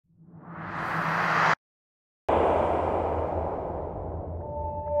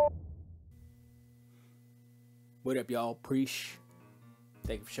What up, y'all? Preach.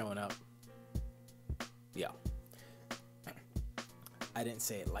 Thank you for showing up. Yeah. I didn't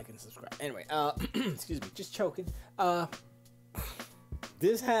say it. Like and subscribe. Anyway, excuse me. Just choking.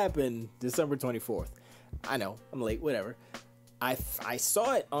 This happened December 24th. I know. I'm late. Whatever. I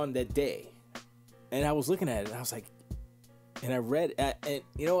saw it on that day. And I was looking at it. And I was like... And I read... and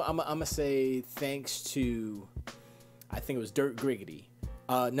you know, I'm going to say thanks to... I think it was Dirt Griggity.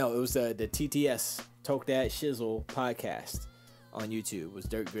 No, it was the TTS... Toke That Shizzle podcast on YouTube. It was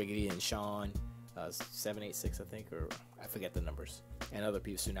Dirt Griggity and Shaan 786, I think, or I forget the numbers, and other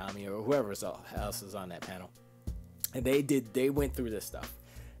people, Tsunami or whoever else is on that panel. And they went through this stuff,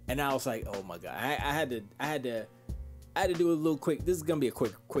 and I was like, oh my god, I had to do a little quick. This is gonna be a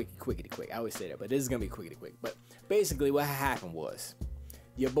quickity quick. I always say that, but this is gonna be quickity quick. But basically, what happened was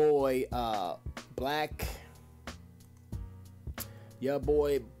your boy Black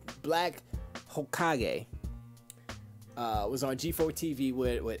Hokage was on G4 TV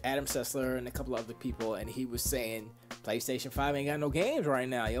with Adam Sessler and a couple of other people, and he was saying PlayStation 5 ain't got no games right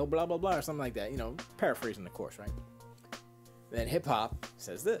now, yo, blah blah blah, or something like that, you know, paraphrasing the course, right? Then Hip Hop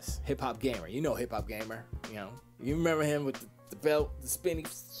says this. Hip Hop Gamer, you know Hip Hop Gamer, you know, you remember him with the belt, the spinny,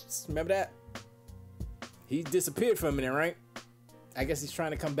 remember that? He disappeared for a minute, right? I guess he's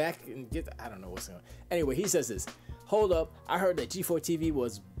trying to come back and get I don't know what's going on. Anyway, he says this. Hold up, I heard that G4 TV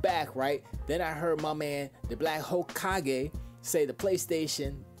was back, right? Then I heard my man, the Black Hokage, say the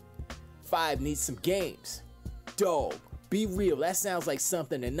PlayStation 5 needs some games. Dog, be real. That sounds like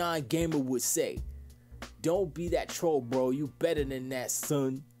something a non-gamer would say. Don't be that troll, bro. You better than that,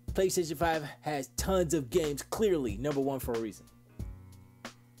 son. PlayStation 5 has tons of games, clearly. #1 for a reason.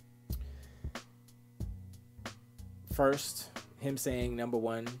 First, him saying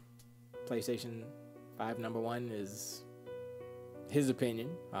 #1, PlayStation 5 #1 is his opinion,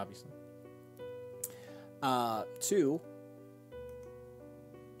 obviously. 2,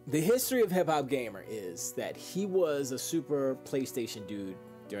 the history of Hip Hop Gamer is that he was a super PlayStation dude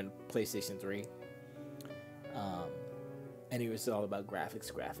during PlayStation 3. And he was all about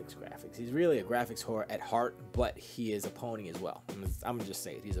graphics. He's really a graphics whore at heart, but he is a pony as well. I'm gonna just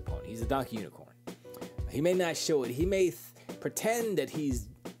say it. He's a pony. He's a donkey unicorn. He may not show it. He may pretend that he's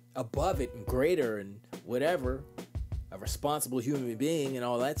above it and greater and whatever, a responsible human being and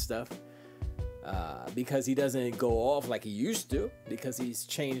all that stuff, because he doesn't go off like he used to, because he's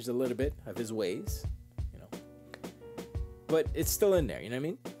changed a little bit of his ways, you know. But it's still in there, you know what I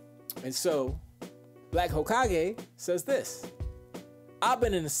mean? And so Black Hokage says this. I've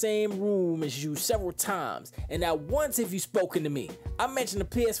been in the same room as you several times, and not once have you spoken to me. I mentioned the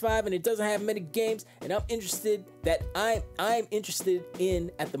PS5 and it doesn't have many games, and I'm interested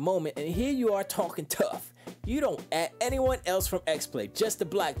in at the moment, and here you are talking tough. You don't add anyone else from X-Play, just the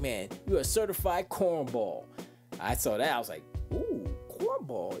black man. You're a certified cornball. I saw that, I was like, ooh,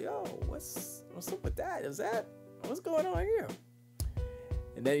 cornball, yo, what's up with that? What's going on here?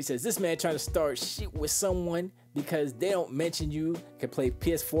 And then he says, this man trying to start shit with someone because they don't mention you can play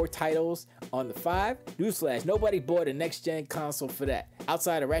PS4 titles on the 5. Newsflash, nobody bought a next-gen console for that.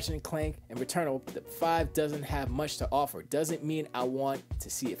 Outside of Ratchet & Clank and Returnal, the 5 doesn't have much to offer. Doesn't mean I want to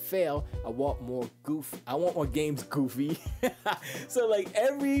see it fail. I want more games goofy. So like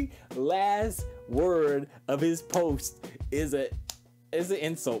every last word of his post is an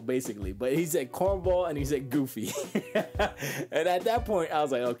insult, basically. But he said cornball and he said goofy. And at that point, I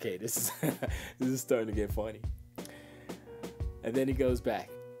was like, okay, this is starting to get funny. And then he goes back.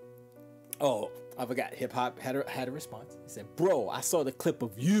 Oh, I forgot. Hip Hop had a response. He said, bro, I saw the clip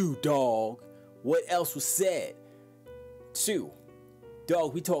of you, dog. What else was said? 2,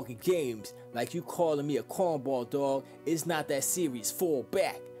 dog, we talking games. Like you calling me a cornball, dog. It's not that serious. Fall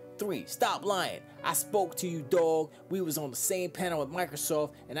back. 3, stop lying. I spoke to you, dog. We was on the same panel with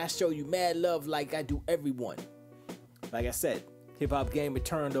Microsoft, and I show you mad love like I do everyone. Like I said, Hip Hop Gamer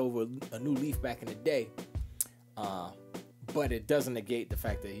turned over a new leaf back in the day, but it doesn't negate the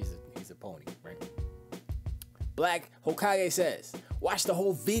fact that he's a pony, right? Black Hokage says, watch the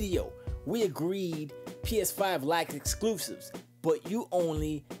whole video. We agreed PS5 lacked exclusives, but you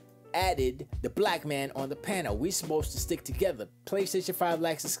only added the black man on the panel. We supposed to stick together. PlayStation 5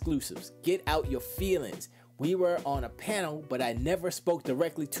 lacks exclusives. Get out your feelings. We were on a panel, but I never spoke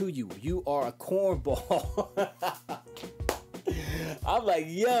directly to you. You are a cornball. I'm like,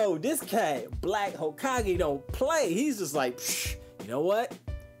 yo, this cat, Black Hokage, don't play. He's just like, psh, you know what?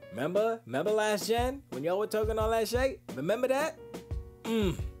 Remember last gen when y'all were talking all that shit? Remember that?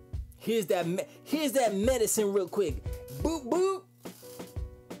 Here's that medicine real quick. Boop boop.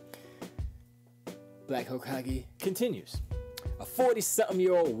 Black Hokage continues. A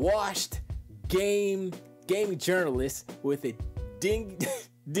 40-something-year-old washed game gaming journalist with a dingy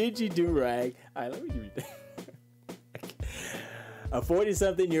do-rag. All right, let me read that. A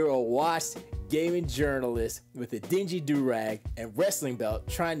 40-something-year-old washed gaming journalist with a dingy do-rag and wrestling belt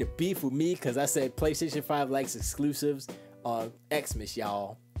trying to beef with me because I said PlayStation 5 likes exclusives on Xmas,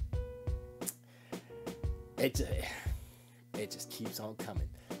 y'all. It just keeps on coming.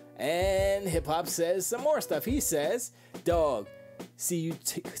 And Hip Hop says some more stuff. He says, dog, see you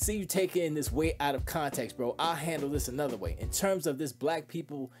taking this way out of context, bro. I'll handle this another way. In terms of this black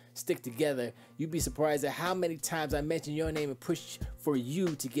people stick together, you'd be surprised at how many times I mentioned your name and pushed for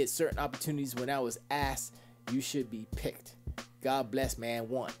you to get certain opportunities when I was asked you should be picked. God bless man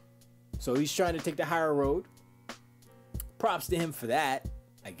one. So he's trying to take the higher road. Props to him for that,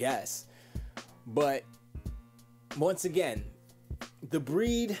 I guess. But once again, the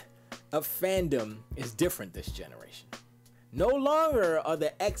breed of fandom is different this generation. No longer are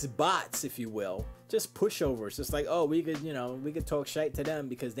the X-bots, if you will, just pushovers. Just like, oh, we could talk shite to them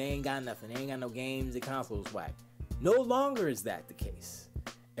because they ain't got nothing. They ain't got no games. The console's whack. No longer is that the case.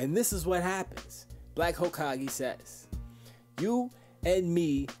 And this is what happens. Black Hokage says, you and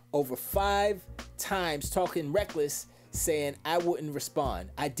me over 5 times talking reckless, saying I wouldn't respond.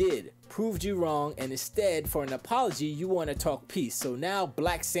 I did. Proved you wrong, and instead, for an apology, you want to talk peace. So now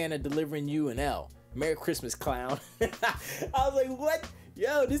Black Santa delivering you an L. Merry Christmas, clown. I was like, what?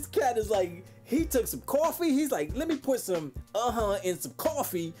 Yo, this cat is like, he took some coffee. He's like, let me put some in some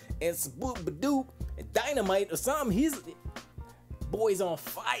coffee and some boop-a-doop and dynamite or something. Boy's on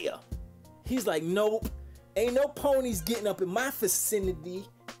fire. He's like, nope, ain't no ponies getting up in my vicinity.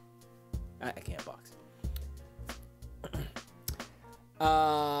 I can't box.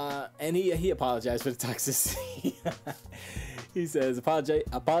 And he apologized for the toxicity. He says,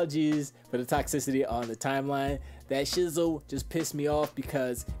 apologies for the toxicity on the timeline. That shizzle just pissed me off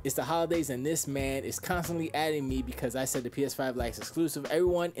because it's the holidays and this man is constantly adding me because I said the PS5 likes exclusive.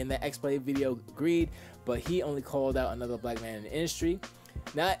 Everyone in the X-Play video agreed, but he only called out another black man in the industry.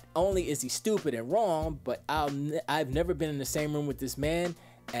 Not only is he stupid and wrong, but I've never been in the same room with this man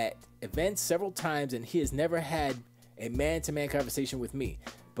at events several times, and he has never had a man-to-man conversation with me.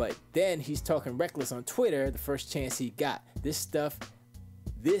 But then he's talking reckless on Twitter the first chance he got. The stuff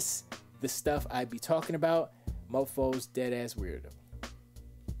I be talking about, mofo's dead ass weirdo.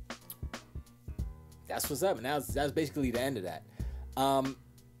 That's what's up, and that's basically the end of that.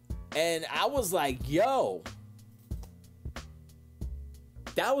 And I was like, yo,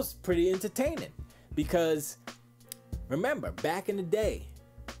 that was pretty entertaining because remember back in the day,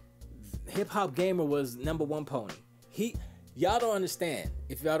 Hip Hop Gamer was #1 pony. Y'all don't understand.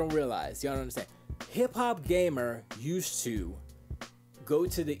 If y'all don't realize, y'all don't understand. Hip Hop Gamer used to go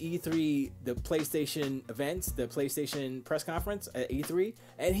to the E3, the PlayStation events, the PlayStation press conference at E3,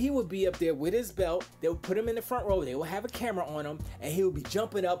 and he would be up there with his belt. They would put him in the front row. They would have a camera on him, and he would be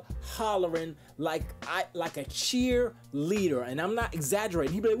jumping up, hollering like a cheerleader. And I'm not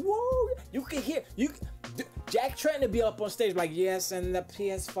exaggerating. He'd be like, "Whoa!" You can hear Jack Trenton to be up on stage like, yes, and the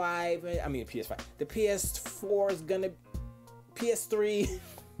PS5, the PS4 is gonna, PS3.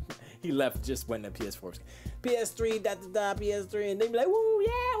 He left just when the PS4 was, PS3, PS3, and they'd be like, woo,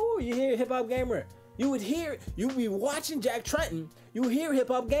 yeah, woo, you hear Hip Hop Gamer. You'd be watching Jack Trenton, you hear Hip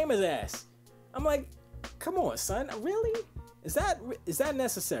Hop Gamer's ass. I'm like, come on, son, really? Is that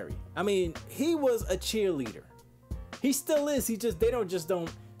necessary? I mean, he was a cheerleader. He still is.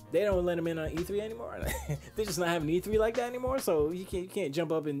 They don't let him in on E3 anymore. They're just not having E3 like that anymore, so you can't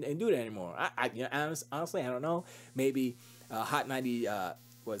jump up and do that anymore. Honestly, I don't know. Maybe Hot 90,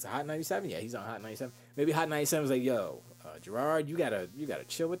 was it Hot 97? Yeah, he's on Hot 97. Maybe Hot 97 was like, yo, Gerard, you gotta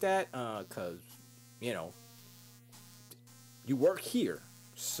chill with that, cause you work here,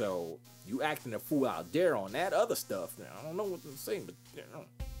 so you acting a fool out there on that other stuff. Now, I don't know what to say, but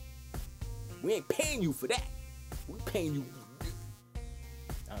we ain't paying you for that. We paying you.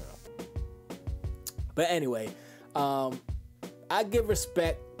 I don't know. But anyway, I give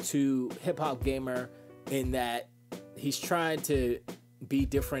respect to Hip Hop Gamer in that he's trying to be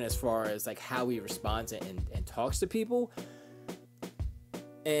different as far as like how he responds and talks to people.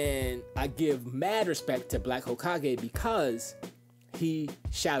 And I give mad respect to Black Hokage because he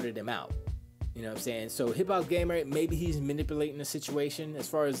shouted him out. You know what I'm saying? So Hip Hop Gamer, maybe he's manipulating the situation as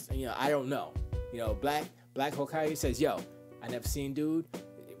far as, I don't know. Black Hokage says, yo, I never seen dude.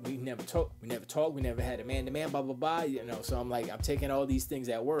 We never talked, we never had a man-to-man, blah, blah, blah, so I'm taking all these things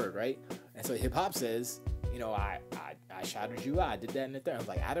at word, right? And so hip-hop says, I shouted you out, I did that and the third. I was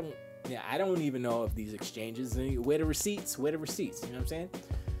like, I don't even know if these exchanges, where the receipts, you know what I'm saying?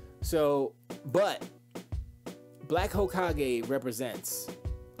 So, but Black Hokage represents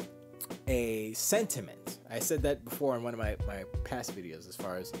a sentiment I said that before in one of my past videos as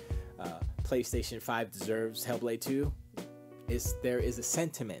far as PlayStation 5 deserves Hellblade 2. There is a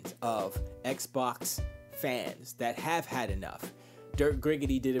sentiment of Xbox fans that have had enough. Dirk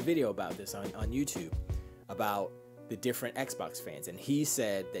Griggity did a video about this on YouTube about the different Xbox fans, and he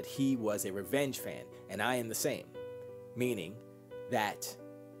said that he was a revenge fan, and I am the same, meaning that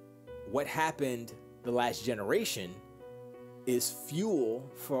what happened the last generation is fuel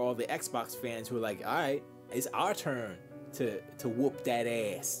for all the Xbox fans who are like, all right, it's our turn to whoop that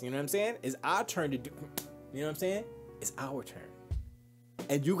ass. You know what I'm saying? It's our turn to do, you know what I'm saying? It's our turn.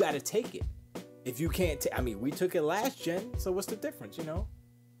 And you got to take it. If you can't I mean, we took it last gen, so what's the difference, you know?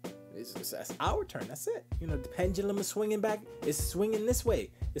 That's our turn. That's it. You know, the pendulum is swinging back. It's swinging this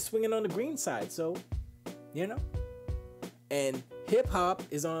way. It's swinging on the green side. So, you know. And hip hop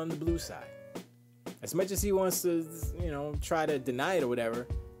is on the blue side. As much as he wants to, you know, try to deny it or whatever.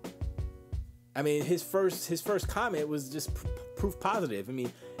 I mean, his first comment was just proof positive. I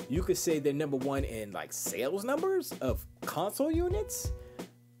mean, you could say they're number one in like sales numbers of console units.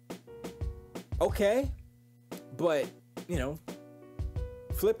 Okay, but you know,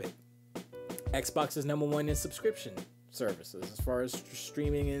 flip it. Xbox is number one in subscription services as far as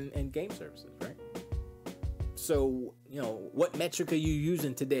streaming and game services, right? So, you know, what metric are you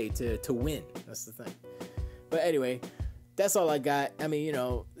using today to win? That's the thing. But anyway, that's all I got. I mean, you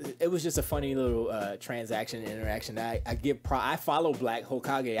know, it was just a funny little interaction. I follow Black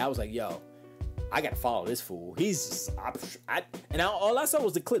Hokage. I was like, yo, I gotta follow this fool. He's all I saw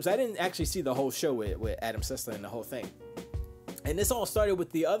was the clips. I didn't actually see the whole show with Adam Sessler and the whole thing. And this all started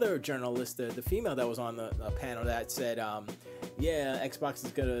with the other journalist, the female that was on the panel that said, yeah, Xbox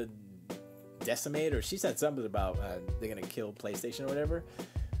is gonna decimate, or she said something about they're gonna kill PlayStation or whatever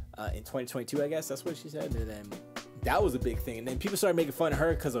in 2022, I guess that's what she said. And then that was a big thing. And then people started making fun of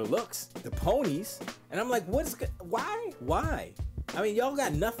her because of her looks, the ponies. And I'm like, why? I mean, y'all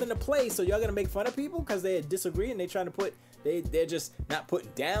got nothing to play, so y'all gonna make fun of people because they disagree and they're just not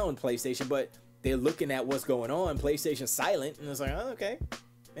putting down PlayStation, but they're looking at what's going on. PlayStation's silent, and it's like, oh, okay,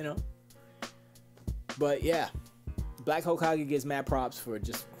 you know. But yeah, Black Hokage gets mad props for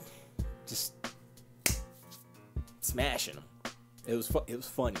just smashing them. It was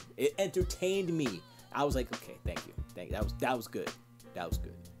funny. It entertained me. I was like, okay, thank you. That was good.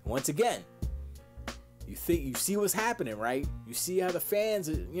 Once again, you see what's happening, right? You see how the fans,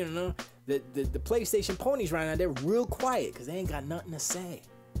 you know, the PlayStation ponies right now, they're real quiet because they ain't got nothing to say.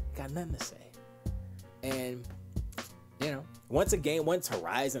 And you know, once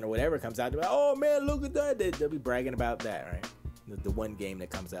Horizon or whatever comes out, they're like, oh man, look at that. They'll be bragging about that, right? The one game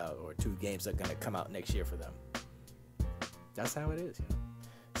that comes out, or two games that are gonna come out next year for them. That's how it is, you know?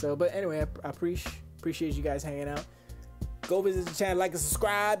 So, but anyway, I appreciate you guys hanging out. Go visit the channel, like and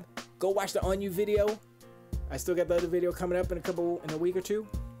subscribe. Go watch the On You video. I still got the other video coming up in a week or two.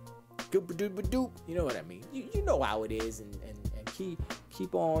 Doop-a-doop-a-doop. You know what I mean. You know how it is, and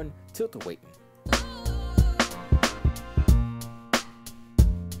keep on tilt-a-waiting.